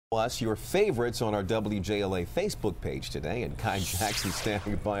Us your favorites on our WJLA Facebook page today, and Kai Jackson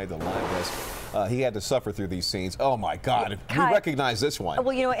standing by the live desk. He had to suffer through these scenes. Oh my God, Kai, we recognize this one.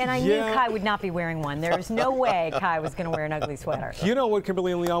 Well, you know, and I knew Kai would not be wearing one. There's no way Kai was going to wear an ugly sweater. You know what,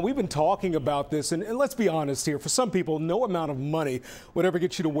 Kimberly and Leon, we've been talking about this, and let's be honest here. For some people, no amount of money would ever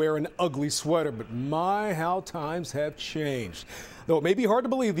get you to wear an ugly sweater, but my, how times have changed. Though it may be hard to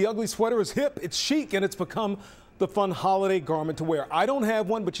believe, the ugly sweater is hip, it's chic, and it's become the fun holiday garment to wear. I don't have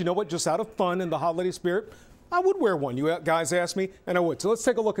one, but you know what? Just out of fun and the holiday spirit, I would wear one. You guys asked me, and I would. So let's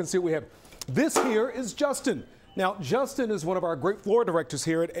take a look and see what we have. This here is Justin. Now, Justin is one of our great floor directors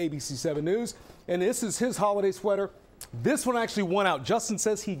here at ABC7 News, and this is his holiday sweater. This one actually won out. Justin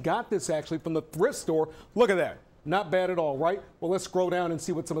says he got this actually from the thrift store. Look at that. Not bad at all, right? Well, let's scroll down and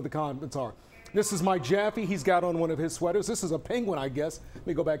see what some of the comments are. This is Mike Jaffe. He's got on one of his sweaters. This is a penguin, I guess. Let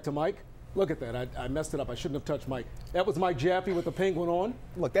me go back to Mike. Look at that. I messed it up. I shouldn't have touched Mike. That was Mike Jaffe with the penguin on.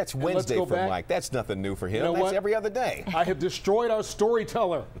 Look, that's Wednesday for Mike. That's nothing new for him. You know that's what? Every other day. I have destroyed our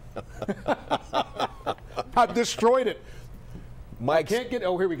storyteller. I've destroyed it. Mike can't get.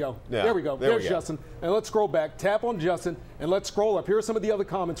 Oh, here we go. Yeah, there we go. There's Justin. And let's scroll back. Tap on Justin, and let's scroll up. Here are some of the other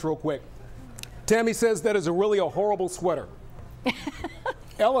comments real quick. Tammy says that is really a horrible sweater.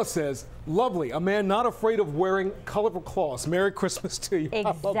 Ella says, lovely, a man not afraid of wearing colorful cloths. Merry Christmas to you.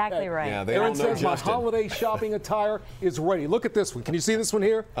 Exactly right. Yeah, they Aaron don't know says, my Justin. holiday shopping attire is ready. Look at this one. Can you see this one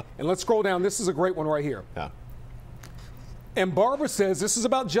here? And let's scroll down. This is a great one right here. Yeah. And Barbara says, this is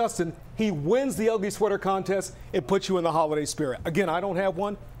about Justin. He wins the ugly sweater contest. It puts you in the holiday spirit. Again, I don't have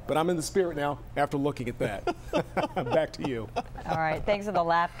one, but I'm in the spirit now after looking at that. Back to you. All right. Thanks for the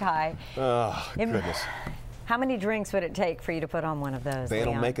laugh, Kai. Oh, goodness. How many drinks would it take for you to put on one of those? They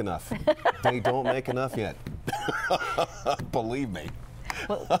Leon? don't make enough. They don't make enough yet. Believe me.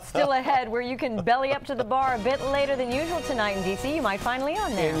 Well, still ahead, where you can belly up to the bar a bit later than usual tonight in D.C. You might find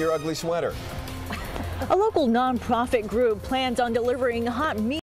Leon there. In your ugly sweater. A local nonprofit group plans on delivering hot meat